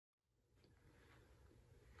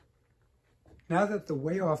Now that the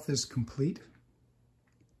weigh-off is complete,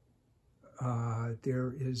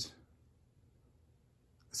 there is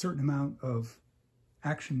a certain amount of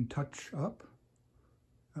action touch-up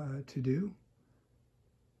to do.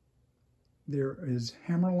 There is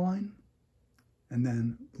hammer line, and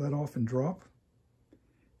then let off and drop,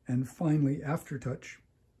 and finally aftertouch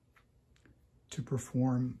to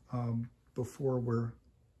perform before we're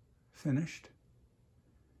finished.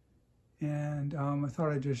 And I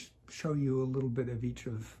thought I'd just show you a little bit of each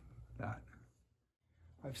of that.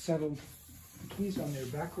 I've settled the keys on their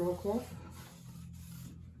back roll cloth,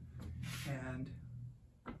 and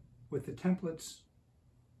with the templates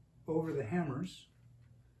over the hammers,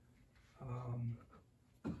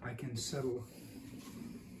 I can settle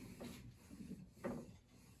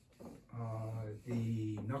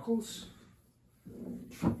the knuckles,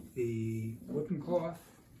 the whipping cloth,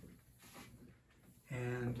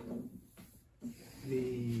 and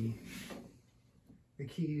the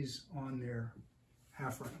keys on their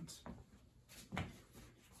half rounds.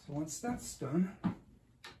 So once that's done,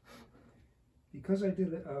 because I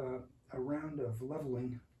did a round of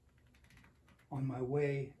leveling on my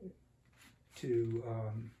way to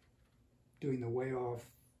doing the weigh-off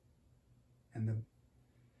and the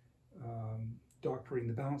doctoring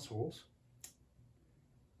the balance holes,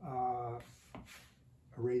 I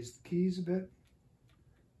raised the keys a bit.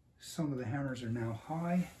 Some of the hammers are now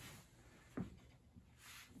high.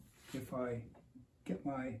 If I get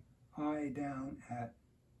my eye down at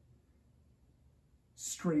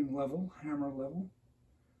string level, hammer level,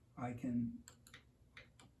 I can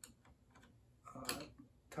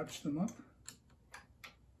touch them up.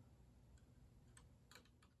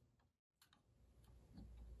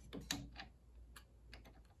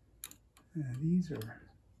 These are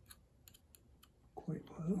quite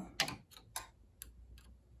low.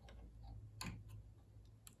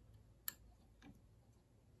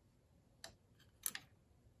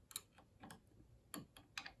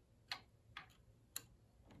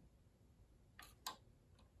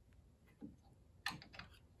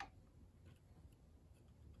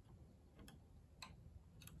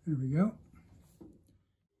 There we go.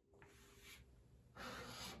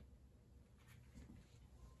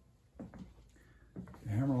 The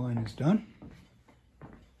hammer line is done.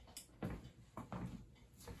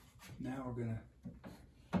 Now we're going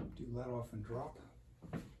to do let off and drop.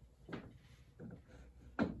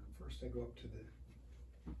 First I go up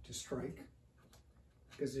to strike,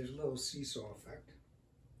 because there's a little seesaw effect.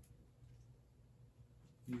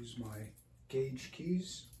 Use my gauge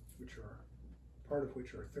keys, part of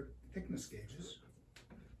which are thickness gauges.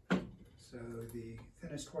 So the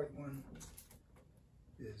thinnest white one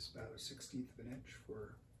is about 1/16 of an inch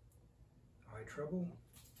for high treble,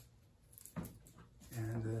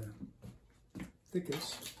 and the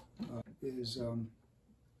thickest is about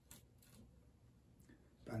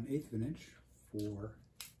 1/8 of an inch for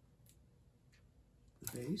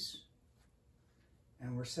the bass,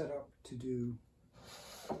 and we're set up to do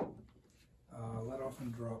let off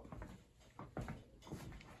and drop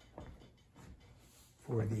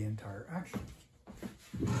for the entire action.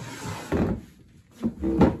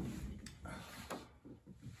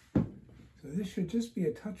 So this should just be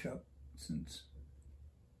a touch-up, since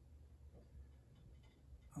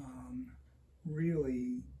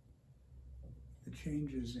really the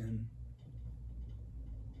changes in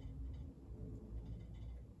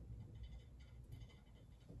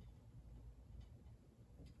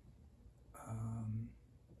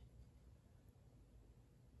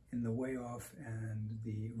the weigh-off and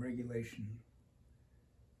the regulation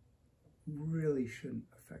really shouldn't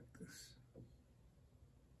affect this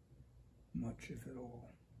much, if at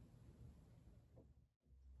all.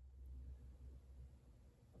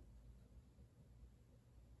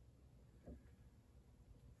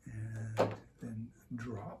 And then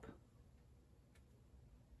drop.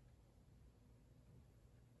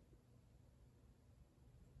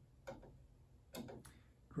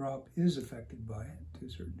 Drop is affected by it to a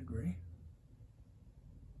certain degree.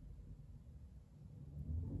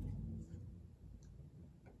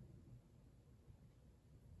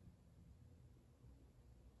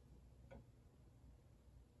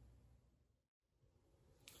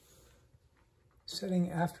 Setting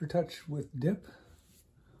aftertouch with dip,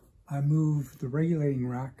 I move the regulating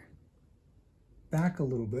rack back a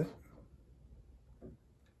little bit.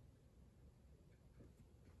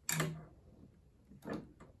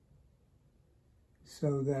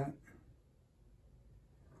 So that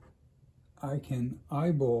I can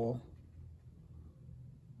eyeball,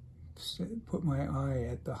 put my eye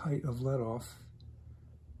at the height of let off,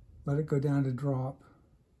 let it go down to drop,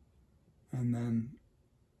 and then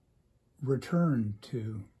return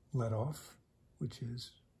to let off, which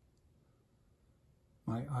is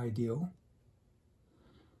my ideal.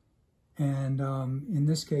 And in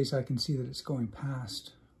this case, I can see that it's going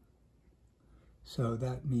past. So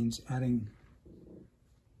that means adding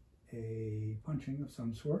a punching of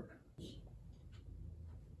some sort.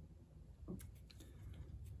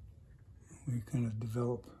 We kind of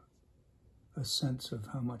develop a sense of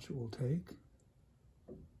how much it will take.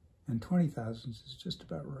 And 20 thousandths is just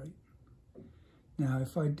about right. Now,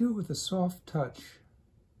 if I do it with a soft touch,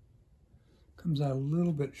 it comes out a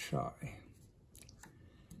little bit shy.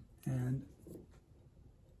 And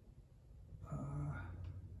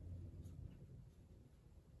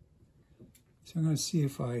so I'm going to see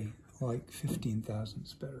if I like 15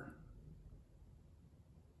 thousandths better,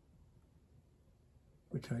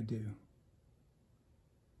 which I do.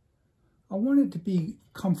 I want it to be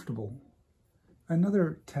comfortable.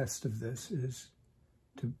 Another test of this is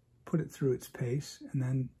to put it through its pace, and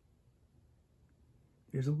then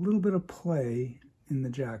there's a little bit of play in the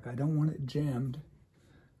jack. I don't want it jammed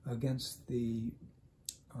against the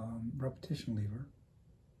repetition lever.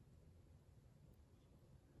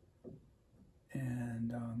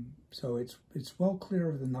 And so it's well clear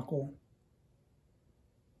of the knuckle.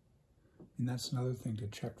 And that's another thing to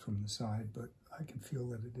check from the side, but I can feel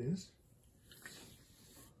that it is.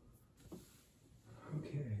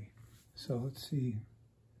 Okay, so let's see.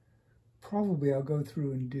 Probably I'll go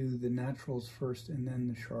through and do the naturals first and then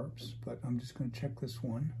the sharps, but I'm just going to check this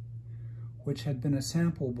one, which had been a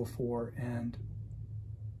sample before, and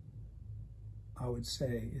I would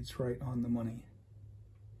say it's right on the money.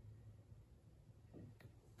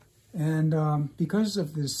 And because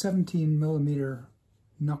of the 17 millimeter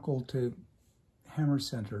knuckle to hammer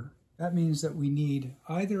center, that means that we need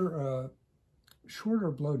either a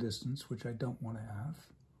shorter blow distance, which I don't want to have,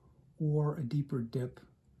 or a deeper dip,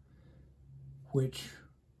 which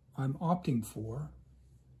I'm opting for.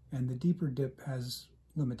 And the deeper dip has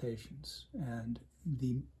limitations. And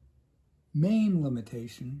the main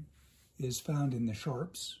limitation is found in the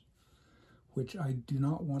sharps, which I do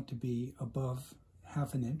not want to be above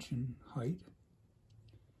 ½ inch in height.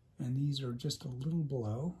 And these are just a little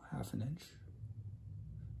below ½ inch,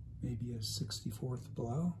 maybe a 64th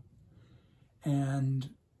below. And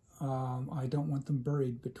I don't want them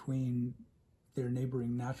buried between their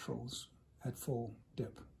neighboring naturals at full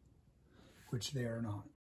dip, which they are not.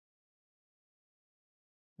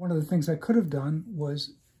 One of the things I could have done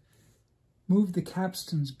was move the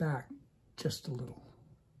capstans back just a little.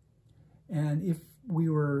 And if we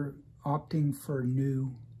were opting for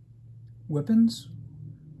new weapons,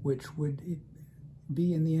 which would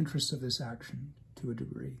be in the interest of this action to a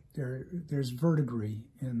degree. There's verdigris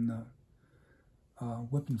in the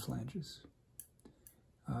weapon flanges.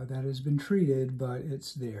 That has been treated, but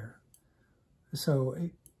it's there. So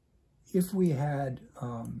if we had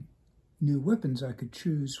new weapons, I could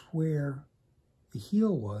choose where the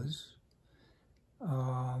heel was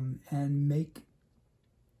and make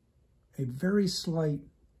a very slight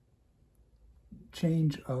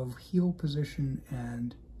change of heel position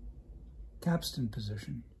and capstan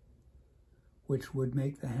position, which would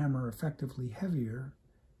make the hammer effectively heavier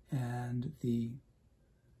and the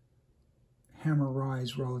hammer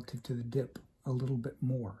rise relative to the dip a little bit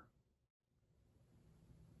more.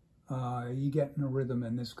 You get in a rhythm,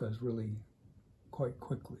 and this goes really quite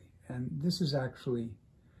quickly. And this is actually,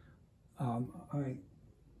 I'm going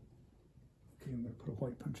to put a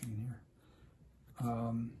white punching in here.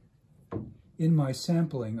 In my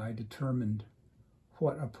sampling, I determined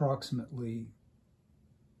what approximately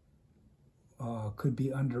could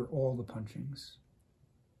be under all the punchings,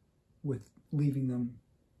 with leaving them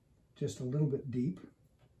just a little bit deep,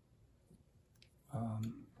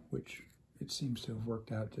 which it seems to have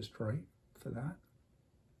worked out just right for that.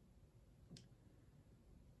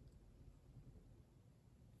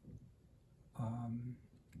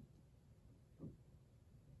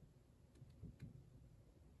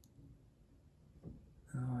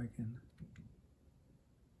 Now I can,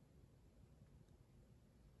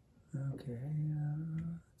 okay,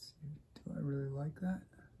 let's see, do I really like that?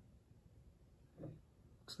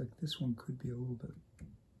 Looks like this one could be a little bit,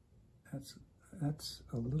 that's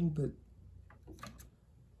a little bit,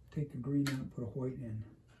 take a green out, put a white in.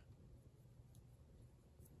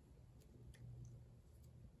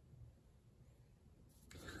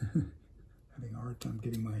 Having a hard time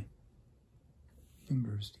getting my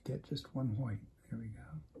fingers to get just one white. There we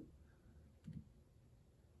go.